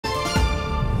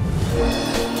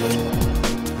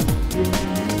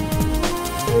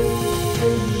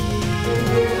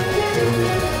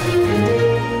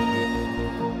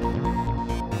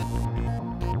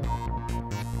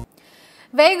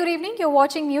Very good evening. You're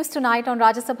watching News Tonight on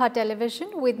Rajya Sabha television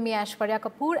with me, Aishwarya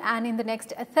Kapoor, and in the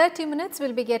next 30 minutes,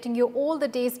 we'll be getting you all the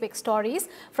day's big stories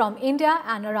from India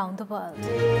and around the world.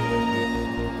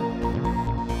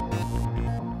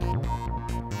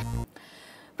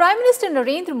 Prime Minister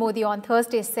Narendra Modi on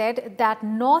Thursday said that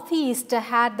Northeast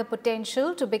had the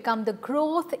potential to become the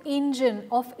growth engine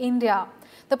of India.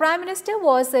 The Prime Minister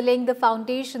was laying the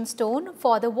foundation stone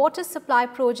for the water supply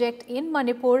project in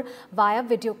Manipur via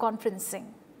video conferencing.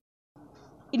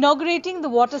 Inaugurating the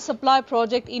water supply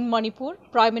project in Manipur,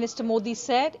 Prime Minister Modi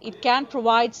said it can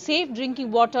provide safe drinking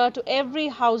water to every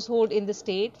household in the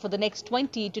state for the next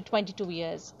 20 to 22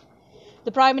 years.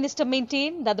 The Prime Minister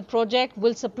maintained that the project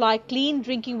will supply clean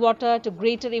drinking water to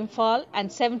Greater Imphal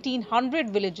and 1,700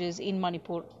 villages in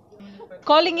Manipur.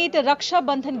 Calling it a Raksha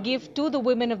Bandhan gift to the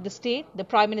women of the state, the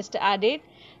Prime Minister added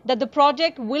that the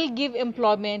project will give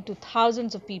employment to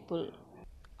thousands of people.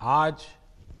 आज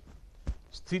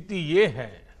स्थिति ये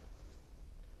है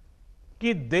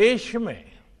कि देश में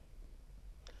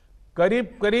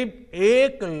करीब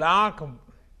 1 lakh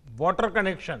water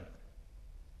connection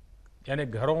यानी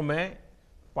घरों में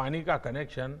पानी का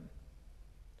कनेक्शन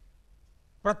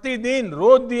प्रतिदिन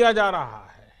रोज दिया जा रहा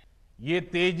है। ये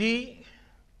तेजी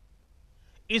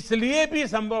इसलिए भी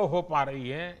संभव हो पा रही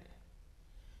है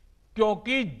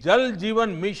क्योंकि जल जीवन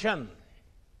मिशन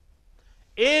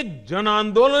एक जन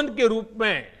आंदोलन के रूप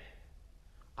में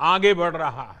आगे बढ़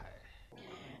रहा है।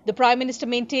 The Prime Minister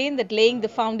maintained that laying the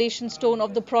foundation stone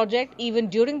of the project even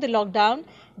during the lockdown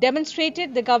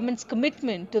demonstrated the government's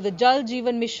commitment to the Jal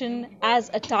Jeevan Mission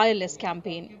as a tireless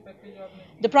campaign.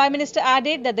 The Prime Minister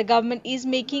added that the government is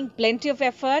making plenty of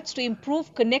efforts to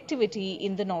improve connectivity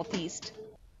in the Northeast.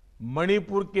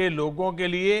 Manipur के लोगों के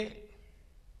लिए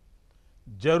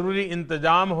जरूरी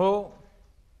इंतजाम हो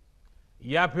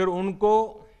या फिर उनको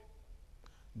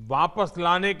वापस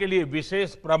लाने के लिए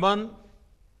विशेष प्रबंध,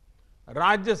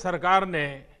 राज्य सरकार ने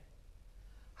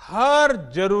हर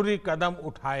जरूरी कदम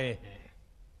उठाए हैं।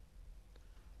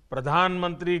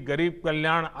 प्रधानमंत्री गरीब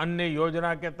कल्याण अन्न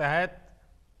योजना के तहत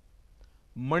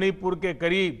मणिपुर के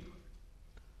करीब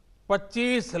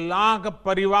 25 लाख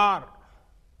परिवार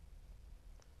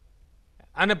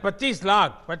यानी 25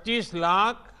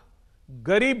 लाख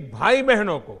गरीब भाई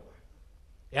बहनों को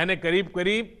यानी करीब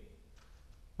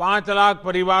 5 लाख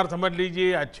परिवार समझ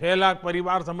लीजिए या 6 लाख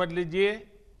परिवार समझ लीजिए,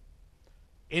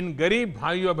 इन गरीब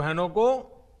भाइयों बहनों को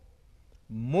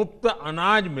मुफ्त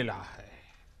अनाज मिला है।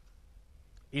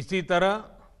 इसी तरह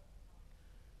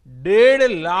 1.5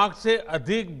 लाख से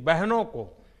अधिक बहनों को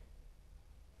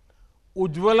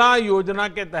उज्ज्वला योजना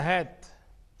के तहत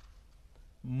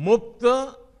मुफ्त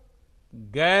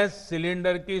गैस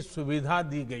सिलेंडर की सुविधा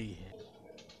दी गई है।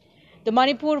 The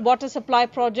Manipur water supply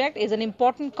project is an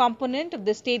important component of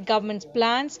the state government's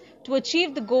plans to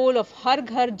achieve the goal of Har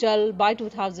Ghar Jal by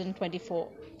 2024.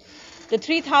 The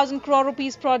 3,000 crore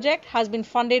rupees project has been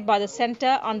funded by the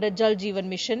centre under Jal Jeevan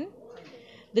Mission.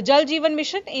 The Jal Jeevan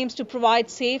Mission aims to provide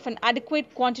safe and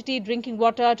adequate quantity drinking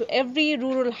water to every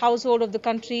rural household of the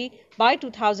country by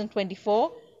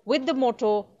 2024 with the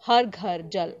motto Har Ghar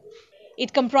Jal.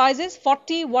 It comprises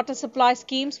 40 water supply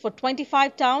schemes for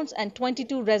 25 towns and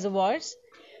 22 reservoirs.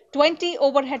 20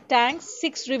 overhead tanks,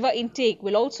 6 river intake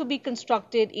will also be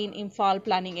constructed in Imphal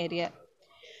planning area.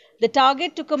 The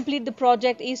target to complete the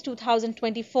project is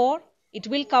 2024. It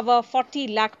will cover 40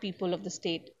 lakh people of the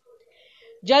state.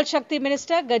 Jal Shakti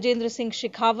Minister Gajendra Singh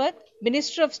Shekhawat,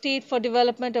 Minister of State for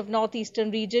Development of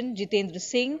Northeastern Region Jitendra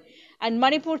Singh and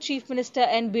Manipur Chief Minister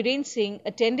N. Biren Singh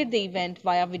attended the event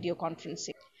via video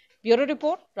conferencing. Bureau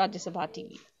Report, Rajya Sabha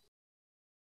TV.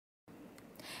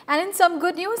 And in some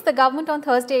good news, the government on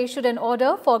Thursday issued an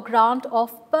order for grant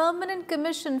of permanent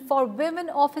commission for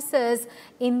women officers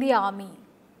in the army.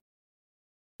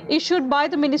 Issued by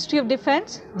the Ministry of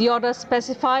Defence, the order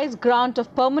specifies grant of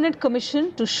permanent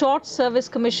commission to short service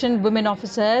commissioned women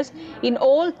officers in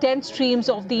all 10 streams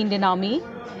of the Indian Army.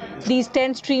 These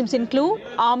 10 streams include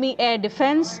Army Air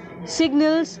Defence,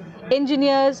 Signals,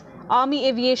 Engineers, Army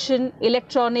Aviation,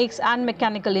 Electronics and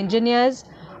Mechanical Engineers,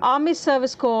 Army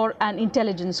Service Corps and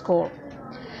Intelligence Corps.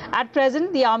 At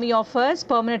present, the Army offers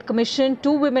permanent commission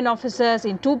to women officers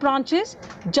in 2 branches,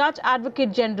 Judge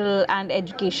Advocate General and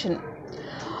Education.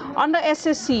 Under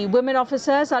SSC, women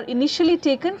officers are initially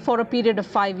taken for a period of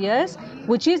 5 years,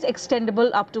 which is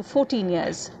extendable up to 14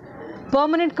 years.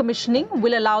 Permanent commissioning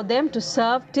will allow them to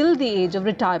serve till the age of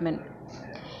retirement.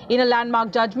 In a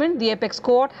landmark judgment, the apex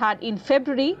court had in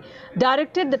February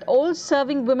directed that all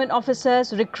serving women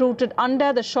officers recruited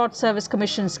under the Short Service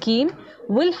Commission scheme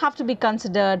will have to be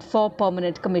considered for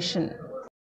permanent commission.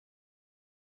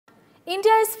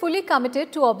 India is fully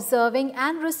committed to observing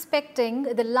and respecting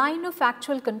the line of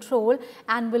actual control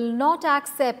and will not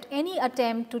accept any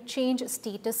attempt to change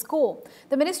status quo,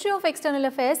 the Ministry of External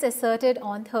Affairs asserted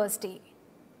on Thursday.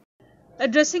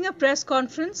 Addressing a press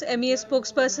conference, MEA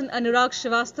spokesperson Anurag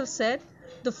Srivastava said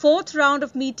the fourth round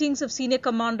of meetings of senior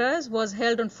commanders was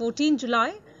held on 14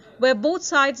 July, where both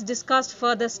sides discussed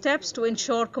further steps to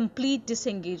ensure complete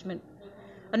disengagement.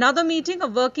 Another meeting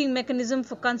of working mechanism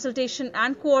for consultation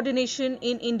and coordination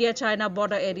in India-China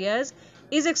border areas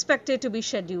is expected to be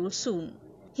scheduled soon.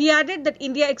 He added that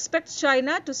India expects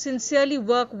China to sincerely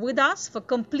work with us for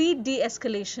complete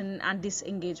de-escalation and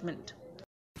disengagement.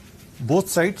 Both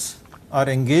sides are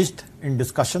engaged in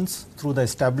discussions through the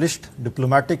established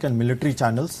diplomatic and military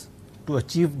channels to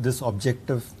achieve this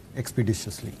objective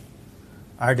expeditiously.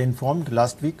 I had informed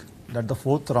last week that the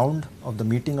fourth round of the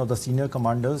meeting of the senior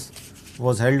commanders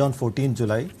was held on 14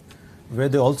 July, where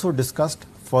they also discussed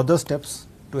further steps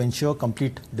to ensure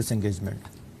complete disengagement.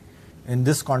 In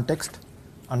this context,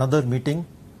 another meeting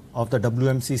of the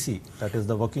WMCC, that is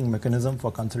the Working Mechanism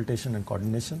for Consultation and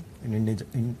Coordination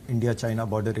in India-China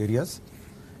border areas,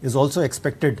 is also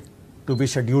expected to be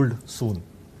scheduled soon.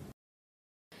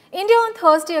 India on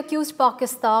Thursday accused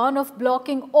Pakistan of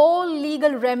blocking all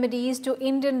legal remedies to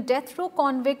Indian death row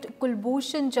convict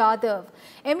Kulbhushan Jadhav.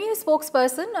 MEA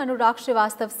spokesperson Anurag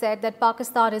Srivastava said that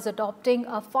Pakistan is adopting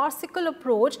a farcical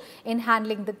approach in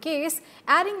handling the case,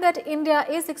 adding that India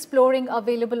is exploring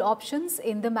available options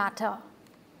in the matter.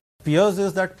 Appears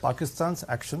is that Pakistan's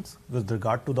actions with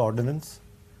regard to the ordinance,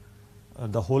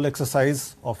 the whole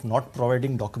exercise of not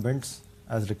providing documents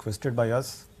as requested by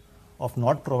us, of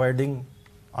not providing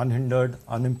unhindered,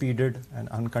 unimpeded and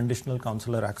unconditional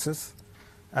consular access,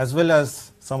 as well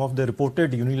as some of the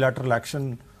reported unilateral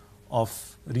action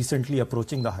of recently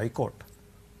approaching the High Court,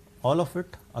 all of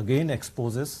it again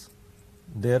exposes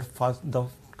the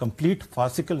complete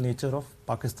farcical nature of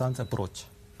Pakistan's approach.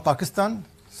 Pakistan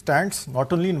stands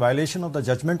not only in violation of the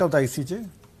judgment of the ICJ,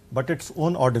 but its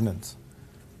own ordinance.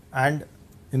 And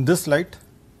in this light,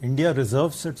 India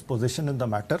reserves its position in the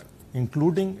matter,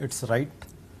 including its right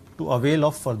to avail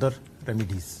of further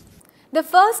remedies. The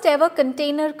first ever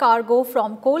container cargo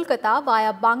from Kolkata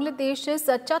via Bangladesh's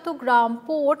Chattogram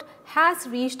port has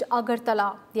reached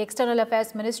Agartala, the External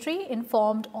Affairs Ministry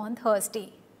informed on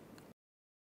Thursday.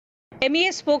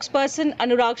 MEA spokesperson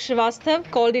Anurag Srivastava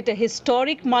called it a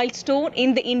historic milestone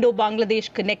in the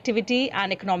Indo-Bangladesh connectivity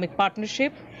and economic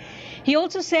partnership. He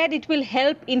also said it will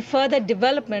help in further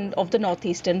development of the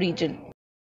northeastern region.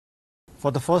 For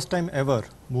the first time ever,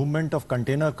 movement of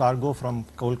container cargo from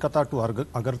Kolkata to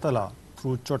Agartala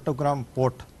through Chattogram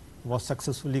port was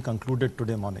successfully concluded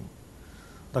today morning.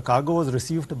 The cargo was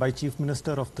received by Chief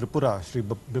Minister of Tripura, Shri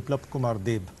Biplab Kumar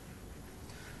Deb.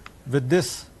 With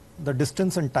this, the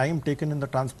distance and time taken in the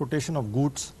transportation of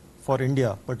goods for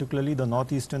India, particularly the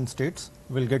northeastern states,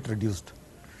 will get reduced.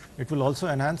 It will also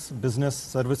enhance business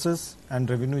services and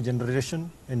revenue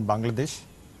generation in Bangladesh.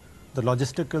 The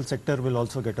logistical sector will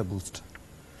also get a boost.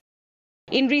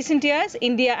 In recent years,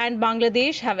 India and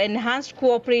Bangladesh have enhanced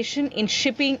cooperation in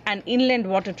shipping and inland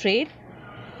water trade.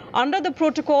 Under the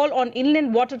Protocol on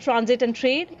Inland Water Transit and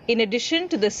Trade, in addition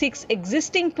to the 6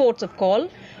 existing ports of call,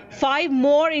 5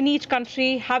 more in each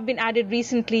country have been added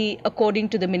recently, according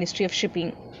to the Ministry of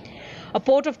Shipping. A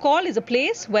port of call is a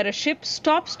place where a ship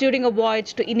stops during a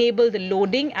voyage to enable the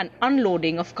loading and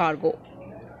unloading of cargo.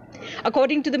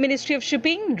 According to the Ministry of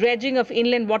Shipping, dredging of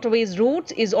inland waterways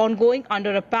routes is ongoing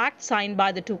under a pact signed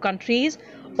by the two countries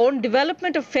on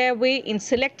development of fairway in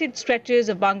selected stretches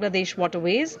of Bangladesh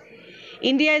waterways.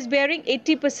 India is bearing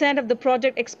 80% of the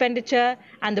project expenditure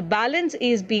and the balance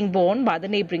is being borne by the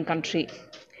neighbouring country.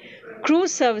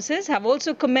 Cruise services have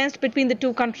also commenced between the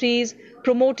two countries,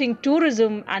 promoting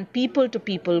tourism and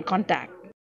people-to-people contact.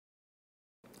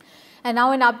 And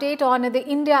now an update on the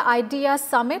India Idea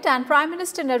Summit, and Prime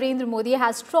Minister Narendra Modi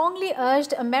has strongly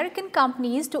urged American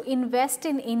companies to invest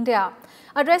in India.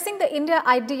 Addressing the India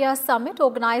Idea Summit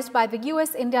organized by the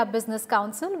US-India Business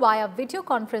Council via video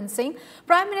conferencing,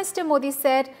 Prime Minister Modi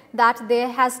said that there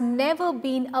has never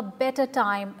been a better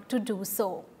time to do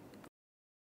so.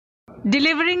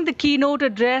 Delivering the keynote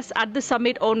address at the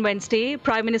summit on Wednesday,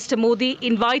 Prime Minister Modi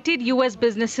invited US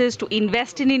businesses to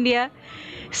invest in India,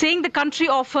 saying the country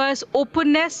offers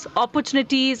openness,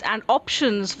 opportunities and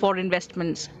options for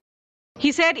investments.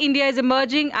 He said India is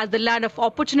emerging as the land of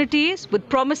opportunities with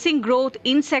promising growth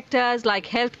in sectors like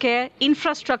healthcare,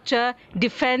 infrastructure,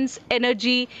 defense,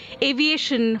 energy,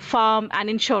 aviation, farm and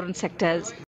insurance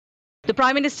sectors. The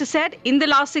Prime Minister said in the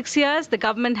last 6 years, the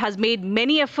government has made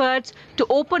many efforts to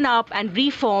open up and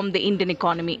reform the Indian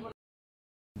economy.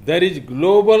 There is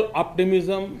global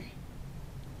optimism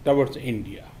towards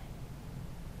India.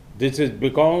 This is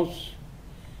because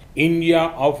India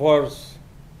offers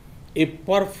a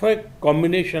perfect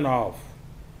combination of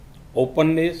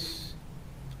openness,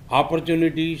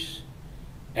 opportunities,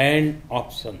 and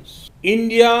options.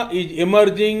 India is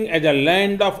emerging as a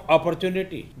land of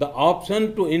opportunity. The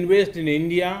options to invest in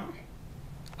India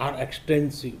are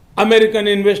extensive. American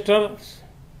investors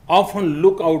often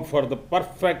look out for the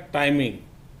perfect timing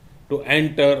to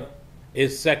enter a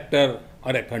sector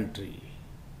or a country.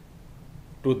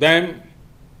 To them,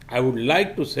 I would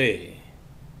like to say,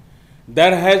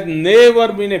 there has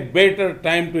never been a better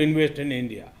time to invest in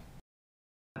India.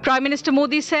 Prime Minister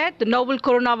Modi said the novel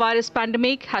coronavirus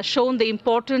pandemic has shown the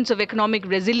importance of economic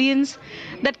resilience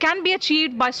that can be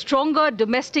achieved by stronger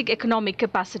domestic economic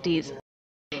capacities.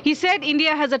 He said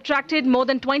India has attracted more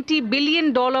than $20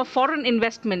 billion foreign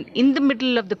investment in the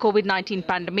middle of the COVID-19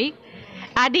 pandemic,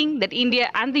 adding that India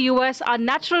and the US are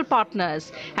natural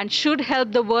partners and should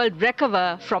help the world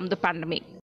recover from the pandemic.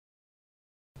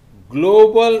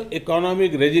 Global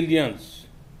economic resilience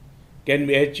can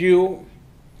be achieved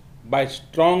by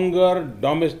stronger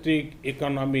domestic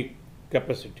economic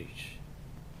capacities.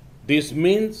 This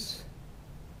means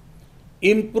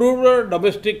improved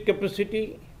domestic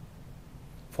capacity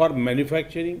for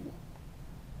manufacturing,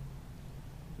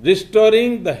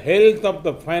 restoring the health of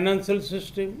the financial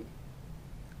system,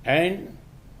 and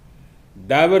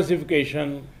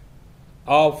diversification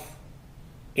of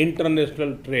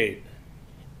international trade.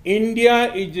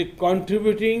 India is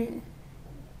contributing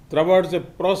towards a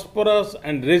prosperous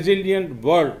and resilient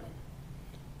world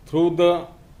through the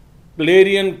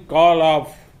clarion call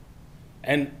of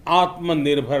an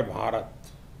Atmanirbhar Bharat.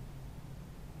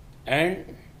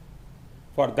 And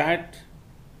for that,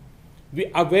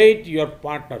 we await your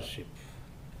partnership.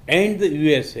 And the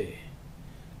USA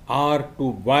are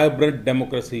two vibrant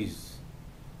democracies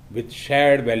with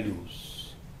shared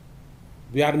values.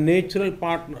 We are natural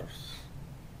partners.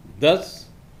 Thus,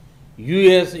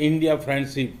 US-India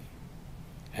friendship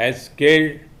has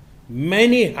scaled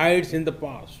many heights in the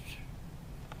past.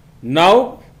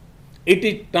 Now, it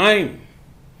is time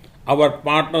our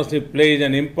partnership plays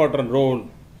an important role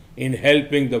in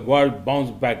helping the world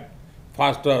bounce back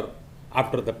faster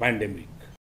after the pandemic.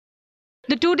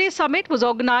 The two-day summit was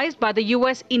organized by the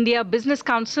US-India Business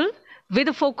Council with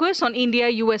a focus on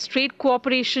India-US trade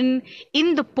cooperation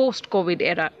in the post-COVID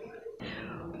era.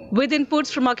 With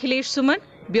inputs from Akhilesh Suman,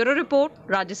 Bureau Report,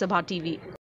 Rajya Sabha TV.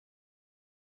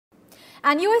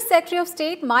 And US Secretary of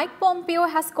State Mike Pompeo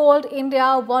has called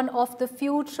India one of the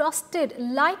few trusted,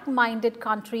 like-minded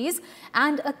countries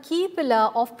and a key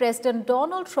pillar of President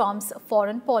Donald Trump's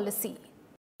foreign policy.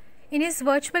 In his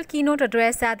virtual keynote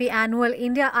address at the annual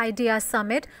India Idea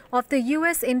Summit of the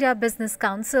US-India Business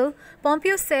Council,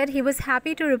 Pompeo said he was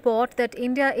happy to report that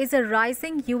India is a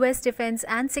rising US defense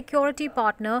and security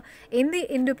partner in the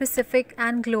Indo-Pacific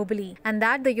and globally, and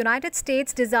that the United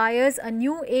States desires a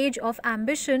new age of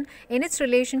ambition in its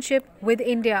relationship with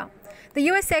India. The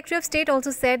US Secretary of State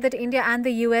also said that India and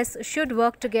the US should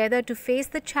work together to face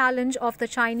the challenge of the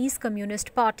Chinese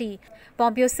Communist Party.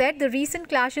 Pompeo said the recent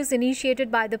clashes initiated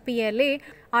by the PLA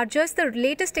are just the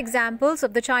latest examples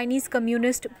of the Chinese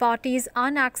Communist Party's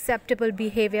unacceptable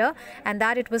behavior, and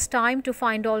that it was time to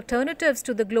find alternatives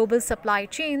to the global supply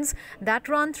chains that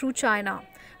run through China.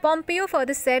 Pompeo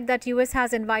further said that US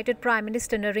has invited Prime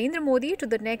Minister Narendra Modi to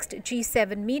the next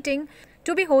G7 meeting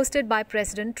to be hosted by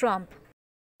President Trump.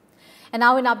 And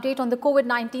now an update on the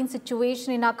COVID-19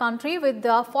 situation in our country. With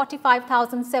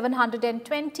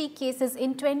 45,720 cases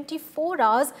in 24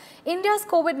 hours, India's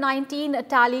COVID-19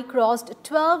 tally crossed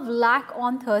 12 lakh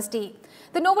on Thursday.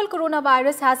 The novel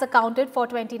coronavirus has accounted for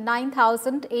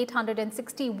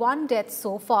 29,861 deaths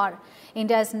so far.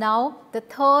 India is now the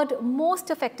third most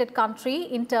affected country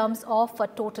in terms of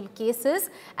total cases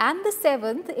and the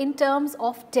seventh in terms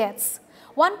of deaths.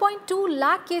 1.2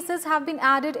 lakh cases have been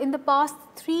added in the past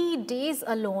 3 days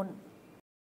alone.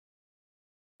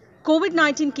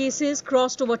 COVID-19 cases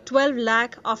crossed over 12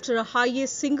 lakh after a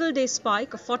highest single-day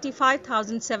spike of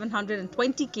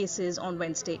 45,720 cases on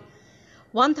Wednesday.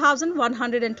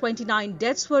 1,129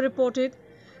 deaths were reported,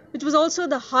 which was also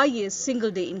the highest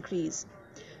single-day increase.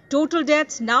 Total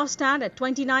deaths now stand at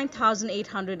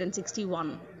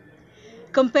 29,861.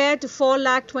 Compared to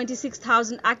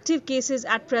 4,26,000 active cases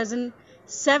at present,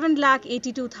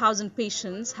 7,82,000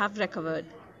 patients have recovered.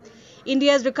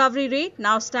 India's recovery rate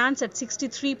now stands at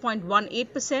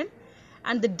 63.18%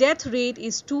 and the death rate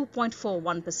is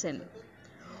 2.41%.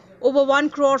 Over 1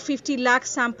 crore 50 lakh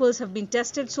samples have been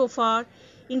tested so far,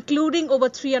 including over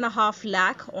 3.5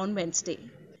 lakh on Wednesday.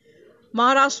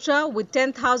 Maharashtra with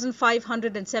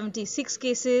 10,576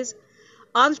 cases,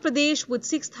 Andhra Pradesh with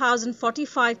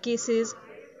 6,045 cases,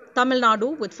 Tamil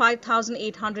Nadu with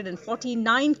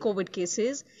 5,849 COVID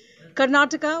cases,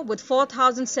 Karnataka with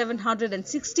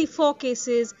 4,764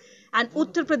 cases and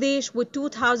Uttar Pradesh with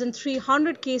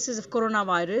 2,300 cases of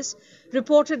coronavirus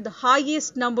reported the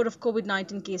highest number of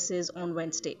COVID-19 cases on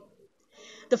Wednesday.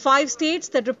 The 5 states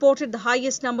that reported the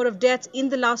highest number of deaths in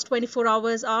the last 24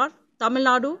 hours are Tamil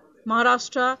Nadu,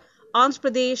 Maharashtra, Andhra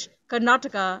Pradesh,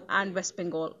 Karnataka and West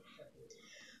Bengal.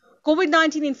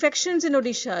 COVID-19 infections in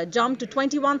Odisha jumped to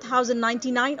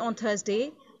 21,099 on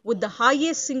Thursday, with the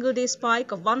highest single-day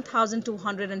spike of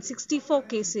 1,264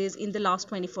 cases in the last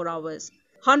 24 hours.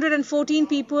 114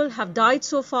 people have died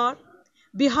so far.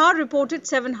 Bihar reported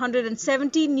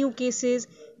 717 new cases,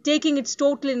 taking its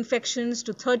total infections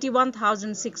to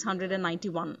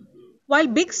 31,691. While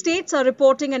big states are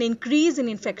reporting an increase in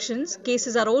infections,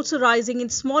 cases are also rising in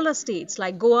smaller states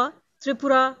like Goa,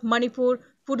 Tripura, Manipur,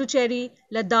 Puducherry,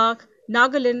 Ladakh,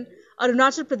 Nagaland,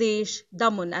 Arunachal Pradesh,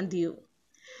 Daman and Diu.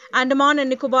 Andaman and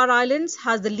Nicobar Islands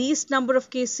has the least number of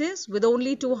cases with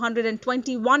only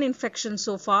 221 infections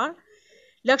so far.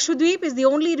 Lakshadweep is the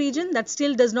only region that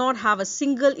still does not have a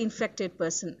single infected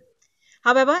person.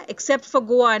 However, except for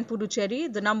Goa and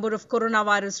Puducherry, the number of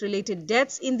coronavirus-related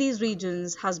deaths in these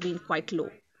regions has been quite low.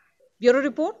 Bureau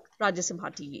Report, Rajya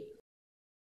TV.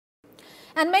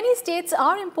 And many states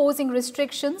are imposing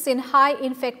restrictions in high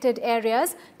infected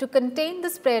areas to contain the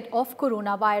spread of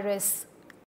coronavirus.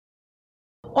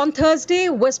 On Thursday,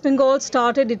 West Bengal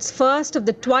started its first of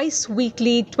the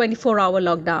twice-weekly 24-hour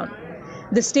lockdown.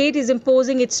 The state is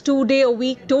imposing its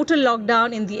 2-day-a-week total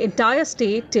lockdown in the entire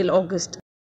state till August.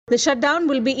 The shutdown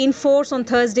will be in force on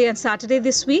Thursday and Saturday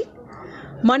this week.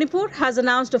 Manipur has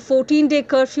announced a 14-day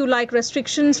curfew-like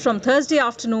restrictions from Thursday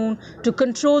afternoon to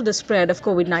control the spread of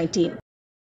COVID-19.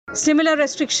 Similar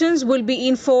restrictions will be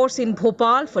in force in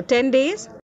Bhopal for 10 days.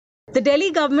 The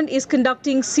Delhi government is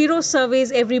conducting sero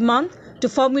surveys every month to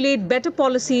formulate better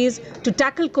policies to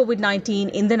tackle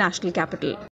COVID-19 in the national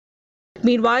capital.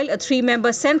 Meanwhile, a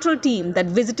 3-member central team that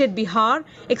visited Bihar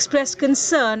expressed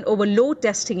concern over low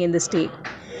testing in the state.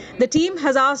 The team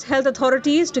has asked health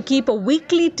authorities to keep a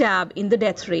weekly tab in the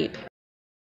death rate.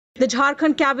 The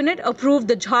Jharkhand cabinet approved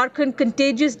the Jharkhand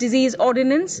Contagious Disease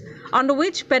Ordinance, under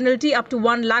which penalty up to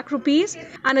 1 lakh rupees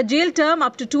and a jail term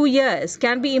up to 2 years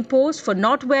can be imposed for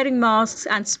not wearing masks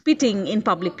and spitting in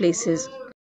public places.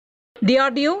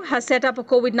 DRDO has set up a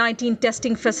COVID-19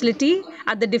 testing facility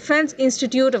at the Defence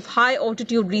Institute of High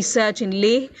Altitude Research in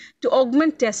Leh to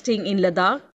augment testing in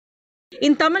Ladakh.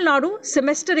 In Tamil Nadu,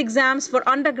 semester exams for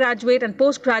undergraduate and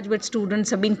postgraduate students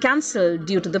have been cancelled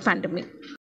due to the pandemic.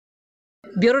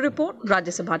 Bureau Report,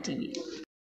 Rajya TV.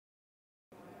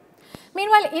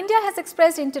 Meanwhile, India has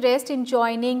expressed interest in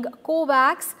joining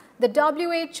COVAX, the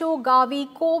WHO-Gavi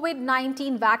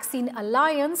COVID-19 vaccine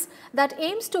alliance that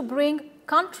aims to bring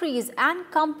countries and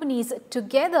companies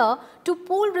together to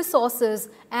pool resources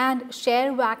and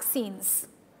share vaccines.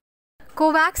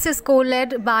 COVAX is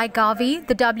co-led by Gavi,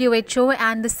 the WHO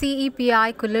and the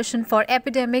CEPI Coalition for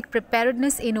Epidemic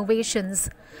Preparedness Innovations.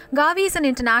 Gavi is an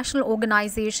international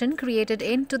organization created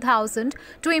in 2000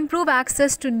 to improve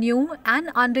access to new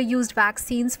and underused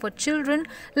vaccines for children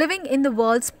living in the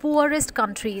world's poorest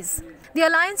countries. The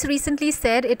alliance recently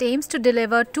said it aims to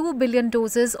deliver 2 billion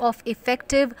doses of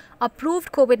effective,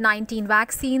 approved COVID-19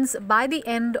 vaccines by the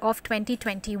end of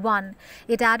 2021.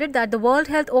 It added that the World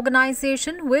Health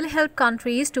Organization will help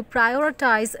countries to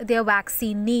prioritize their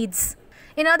vaccine needs.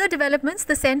 In other developments,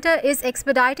 the centre is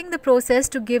expediting the process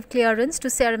to give clearance to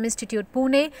Serum Institute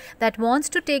Pune that wants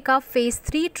to take up phase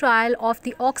 3 trial of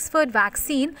the Oxford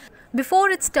vaccine before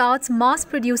it starts mass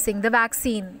producing the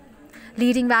vaccine.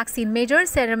 Leading vaccine major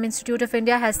Serum Institute of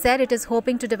India has said it is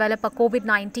hoping to develop a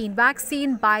COVID-19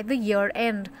 vaccine by the year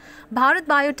end. Bharat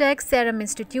Biotech, Serum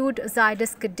Institute,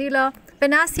 Zydus Cadila,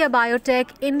 Panacea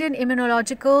Biotech, Indian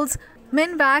Immunologicals,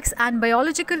 Minvax and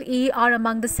Biological E are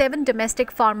among the 7 domestic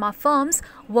pharma firms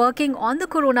working on the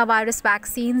coronavirus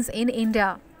vaccines in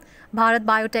India. Bharat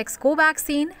Biotech's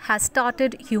Covaxin has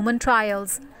started human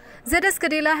trials. Zydus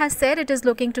Cadila has said it is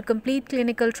looking to complete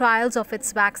clinical trials of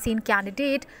its vaccine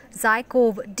candidate,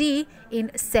 Zycov-D,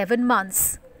 in 7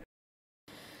 months.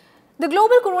 The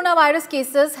global coronavirus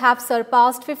cases have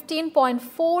surpassed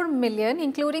 15.4 million,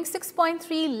 including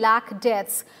 6.3 lakh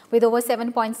deaths. With over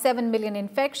 7.7 million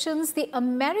infections, the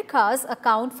Americas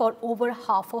account for over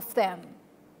half of them.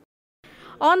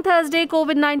 On Thursday,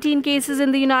 COVID-19 cases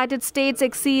in the United States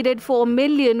exceeded 4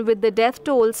 million, with the death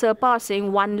toll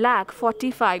surpassing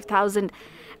 1,45,000.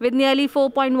 With nearly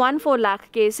 4.14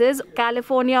 lakh cases,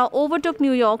 California overtook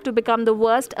New York to become the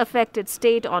worst affected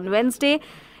state on Wednesday.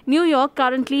 New York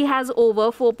currently has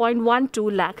over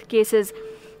 4.12 lakh cases.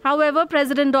 However,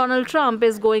 President Donald Trump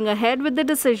is going ahead with the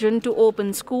decision to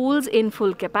open schools in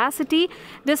full capacity,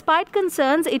 despite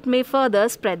concerns it may further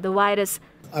spread the virus.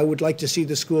 I would like to see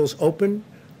the schools open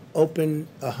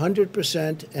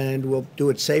 100%, and we'll do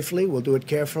it safely, we'll do it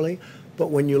carefully. But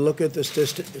when you look at the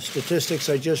statistics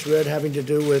I just read having to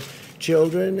do with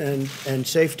children and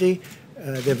safety,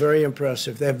 they're very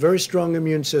impressive. They have very strong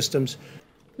immune systems.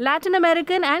 Latin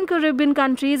American and Caribbean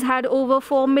countries had over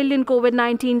 4 million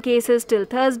COVID-19 cases till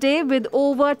Thursday, with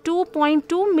over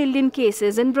 2.2 million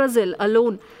cases in Brazil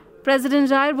alone. President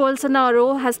Jair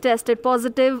Bolsonaro has tested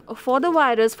positive for the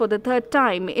virus for the third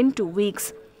time in 2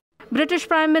 weeks. British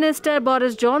Prime Minister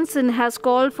Boris Johnson has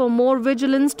called for more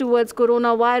vigilance towards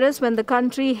coronavirus when the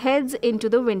country heads into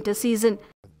the winter season.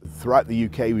 Throughout the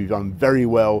UK, we've done very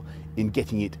well in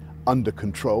getting it under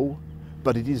control,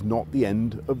 but it is not the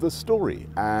end of the story.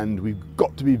 And we've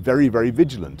got to be very, very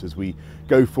vigilant as we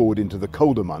go forward into the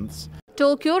colder months.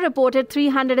 Tokyo reported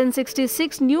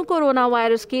 366 new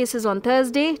coronavirus cases on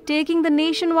Thursday, taking the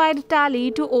nationwide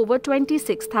tally to over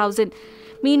 26,000.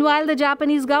 Meanwhile, the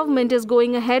Japanese government is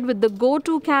going ahead with the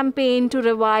Go-To campaign to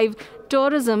revive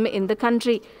tourism in the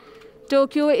country.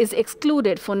 Tokyo is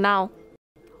excluded for now.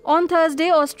 On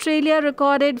Thursday, Australia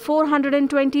recorded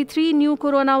 423 new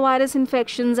coronavirus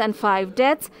infections and 5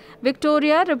 deaths.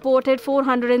 Victoria reported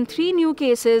 403 new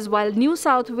cases, while New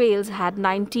South Wales had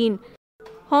 19.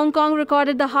 Hong Kong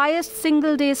recorded the highest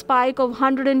single-day spike of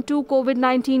 102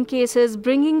 COVID-19 cases,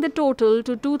 bringing the total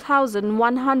to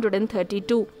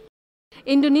 2,132.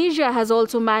 Indonesia has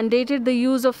also mandated the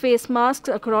use of face masks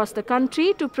across the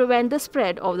country to prevent the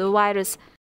spread of the virus.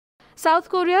 South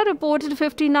Korea reported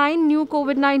 59 new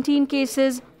COVID-19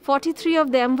 cases. 43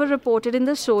 of them were reported in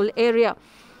the Seoul area.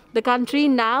 The country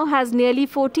now has nearly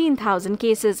 14,000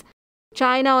 cases.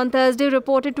 China on Thursday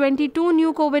reported 22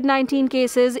 new COVID-19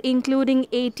 cases, including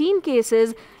 18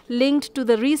 cases linked to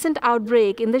the recent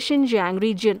outbreak in the Xinjiang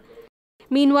region.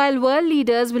 Meanwhile, world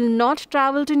leaders will not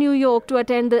travel to New York to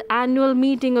attend the annual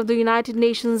meeting of the United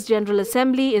Nations General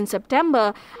Assembly in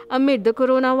September amid the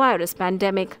coronavirus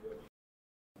pandemic.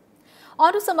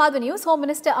 On to some other news. Home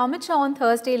Minister Amit Shah on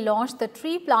Thursday launched the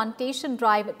Tree Plantation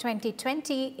Drive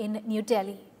 2020 in New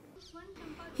Delhi.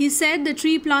 He said the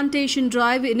Tree Plantation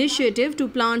Drive initiative to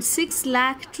plant 6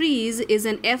 lakh trees is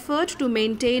an effort to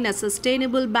maintain a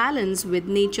sustainable balance with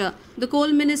nature. The Coal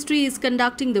Ministry is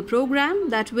conducting the program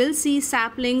that will see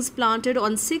saplings planted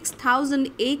on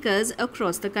 6,000 acres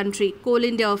across the country. Coal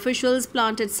India officials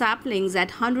planted saplings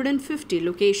at 150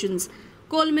 locations.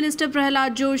 Coal Minister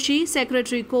Prahlad Joshi,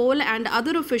 Secretary Coal and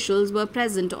other officials were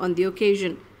present on the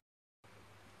occasion.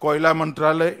 कोयला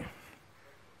मंत्रालय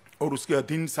और उसके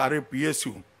अधीन सारे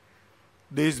PSU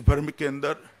देश भर के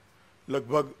अंदर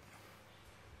लगभग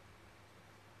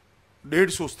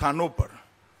 150 स्थानों पर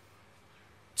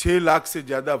 6 लाख से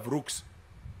ज्यादा वृक्ष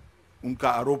उनका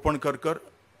आरोपण कर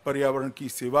पर्यावरण की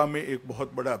सेवा में एक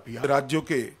बहुत बड़ा अभियान। राज्यों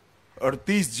के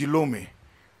 38 जिलों में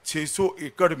 600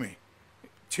 एकड़ में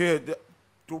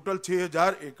टोटल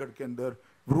 6000 एकड़ के अंदर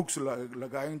वृक्ष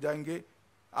लगाए जाएंगे।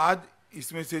 आज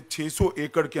इसमें से 600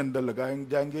 एकड़ के अंदर लगाए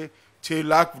जाएंगे। 6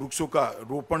 लाख वृक्षों का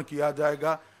रोपण किया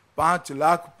जाएगा, 5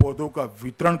 लाख पौधों का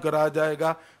वितरण कराया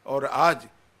जाएगा और आज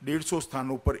 150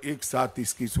 स्थानों पर एक साथ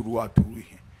इसकी शुरुआत हुई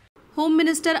है। Home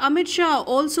Minister Amit Shah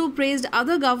also praised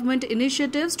other government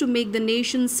initiatives to make the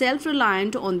nation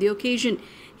self-reliant on the occasion.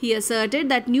 He asserted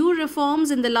that new reforms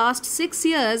in the last 6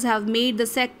 years have made the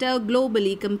sector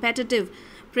globally competitive.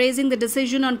 Praising the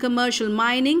decision on commercial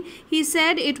mining, he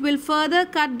said it will further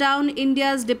cut down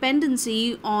India's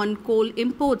dependency on coal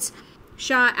imports.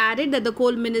 Shah added that the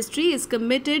Coal Ministry is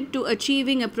committed to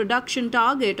achieving a production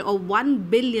target of 1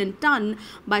 billion ton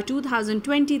by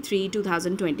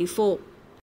 2023-2024.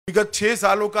 विगत 6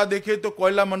 सालों का देखें तो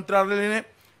कोयला मंत्रालय ने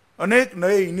अनेक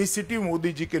नए इनिशिएटिव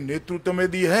मोदी जी के नेतृत्व में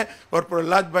दी है और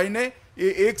प्रहलाद भाई ने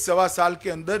ये 1-1.25 साल के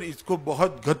अंदर इसको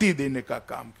बहुत गति देने का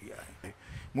काम किया है।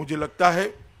 मुझे लगता है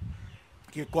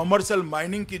कि कॉमर्शियल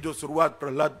माइनिंग की जो शुरुआत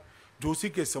प्रहलाद जोशी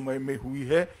के समय में हुई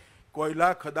है,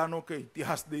 कोयला खदानों के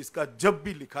इतिहास देश का जब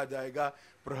भी लिखा जाएगा,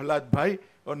 प्रहलाद भाई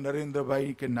और नरेंद्र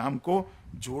भाई के नाम को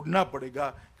जोड़ना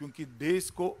पड़ेगा, क्योंकि देश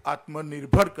को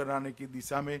आत्मनिर्भर कराने की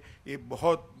दिशा में ये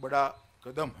बहुत बड़ा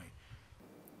कदम है।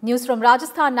 News from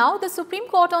Rajasthan now. The Supreme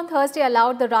Court on Thursday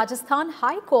allowed the Rajasthan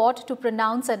High Court to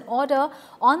pronounce an order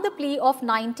on the plea of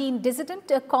 19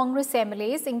 dissident Congress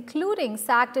MLAs, including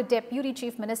sacked Deputy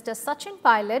Chief Minister Sachin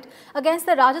Pilot, against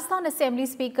the Rajasthan Assembly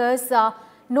Speaker's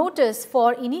notice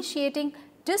for initiating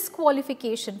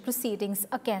disqualification proceedings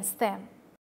against them.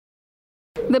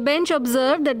 The bench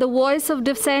observed that the voice of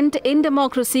dissent in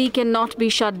democracy cannot be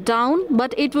shut down,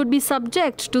 but it would be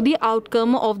subject to the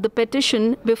outcome of the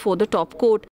petition before the top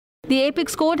court. The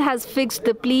apex court has fixed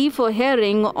the plea for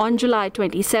hearing on July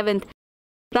 27th.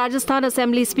 Rajasthan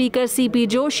Assembly Speaker C.P.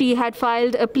 Joshi had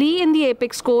filed a plea in the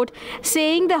apex court,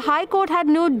 saying the High Court had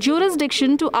no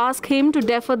jurisdiction to ask him to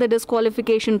defer the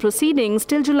disqualification proceedings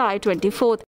till July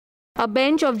 24th. A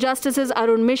bench of Justices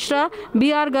Arun Mishra,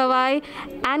 B.R. Gawai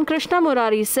and Krishna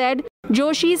Murari said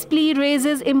Joshi's plea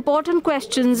raises important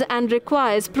questions and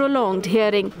requires prolonged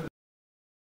hearing.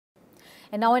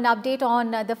 And now an update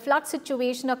on the flood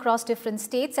situation across different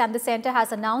states, and the centre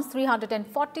has announced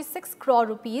 346 crore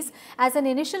rupees as an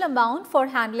initial amount for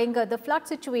handling the flood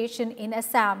situation in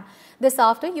Assam. This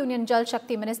after Union Jal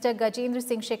Shakti Minister Gajendra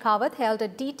Singh Shekhawat held a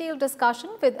detailed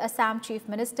discussion with Assam Chief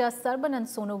Minister Sarbanand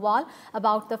Sonowal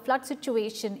about the flood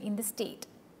situation in the state.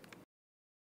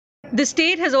 The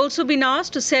state has also been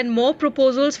asked to send more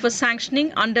proposals for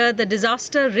sanctioning under the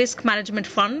Disaster Risk Management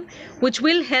Fund, which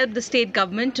will help the state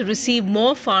government to receive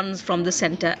more funds from the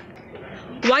centre.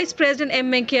 Vice President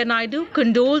M. Venkaiah Naidu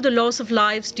condoled the loss of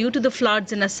lives due to the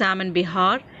floods in Assam and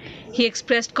Bihar. He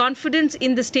expressed confidence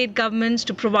in the state governments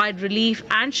to provide relief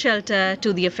and shelter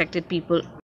to the affected people.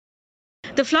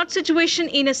 The flood situation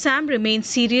in Assam remains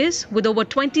serious, with over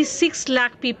 26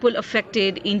 lakh people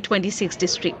affected in 26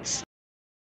 districts.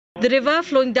 The river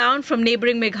flowing down from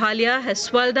neighbouring Meghalaya has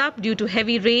swelled up due to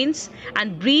heavy rains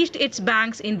and breached its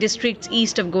banks in districts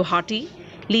east of Guwahati,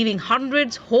 leaving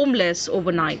hundreds homeless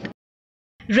overnight.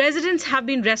 Residents have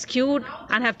been rescued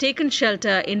and have taken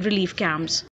shelter in relief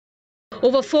camps.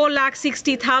 Over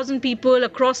 4,60,000 people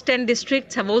across 10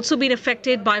 districts have also been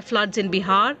affected by floods in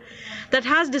Bihar that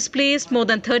has displaced more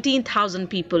than 13,000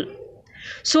 people.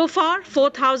 So far,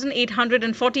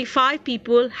 4,845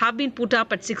 people have been put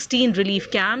up at 16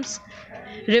 relief camps.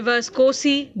 Rivers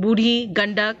Kosi, Budhi,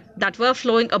 Gandak that were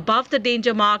flowing above the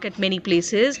danger mark at many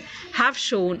places have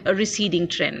shown a receding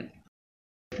trend.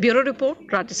 Bureau Report,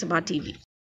 Rajya Sabha TV.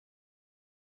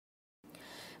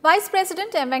 Vice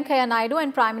President M. Venkaiah Naidu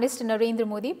and Prime Minister Narendra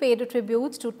Modi paid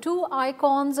tribute to two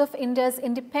icons of India's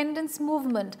independence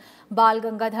movement, Bal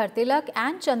Gangadhar Tilak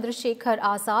and Chandrasekhar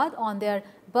Azad, on their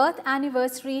birth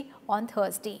anniversary on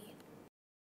Thursday.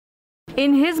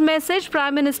 In his message,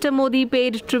 Prime Minister Modi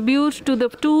paid tribute to the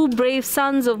two brave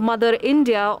sons of Mother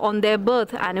India on their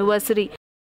birth anniversary.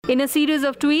 In a series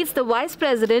of tweets, the Vice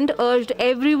President urged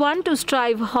everyone to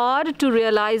strive hard to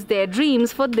realize their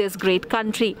dreams for this great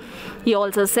country. He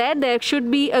also said there should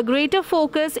be a greater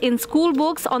focus in school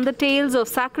books on the tales of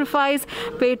sacrifice,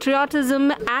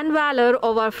 patriotism and valor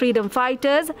of our freedom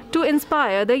fighters to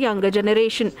inspire the younger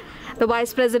generation. The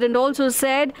Vice President also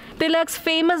said, Tilak's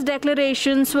famous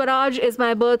declaration, "Swaraj is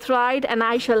my birthright and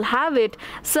I shall have it,"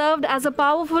 served as a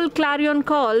powerful clarion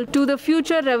call to the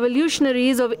future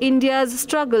revolutionaries of India's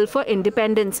struggle for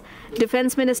independence.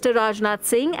 Defence Minister Rajnath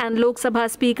Singh and Lok Sabha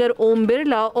Speaker Om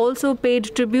Birla also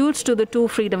paid tributes to the two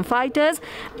freedom fighters.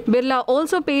 Birla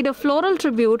also paid a floral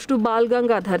tribute to Bal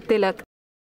Gangadhar Tilak.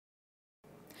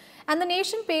 And the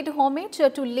nation paid homage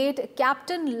to late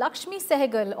Captain Lakshmi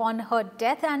Sehgal on her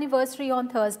death anniversary on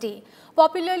Thursday.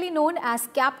 Popularly known as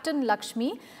Captain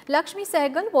Lakshmi, Lakshmi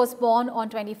Sehgal was born on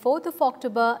 24th of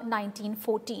October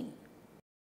 1914.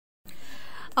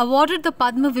 Awarded the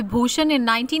Padma Vibhushan in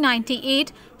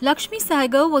 1998, Lakshmi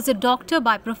Sehgal was a doctor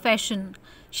by profession.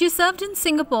 She served in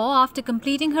Singapore after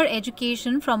completing her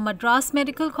education from Madras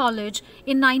Medical College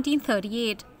in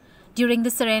 1938. During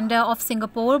the surrender of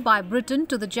Singapore by Britain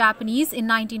to the Japanese in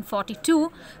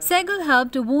 1942, Sehgal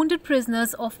helped wounded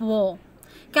prisoners of war.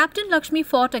 Captain Lakshmi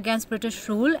fought against British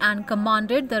rule and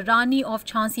commanded the Rani of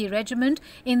Jhansi Regiment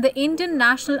in the Indian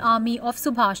National Army of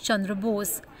Subhash Chandra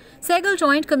Bose. Sehgal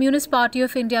joined Communist Party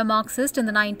of India Marxist in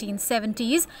the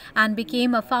 1970s and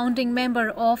became a founding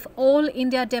member of All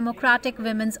India Democratic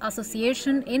Women's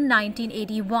Association in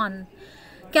 1981.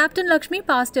 Captain Lakshmi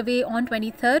passed away on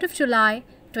 23rd of July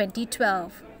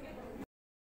 2012.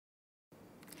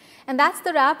 And that's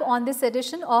the wrap on this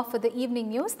edition of the Evening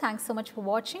News. Thanks so much for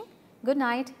watching. Good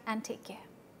night and take care.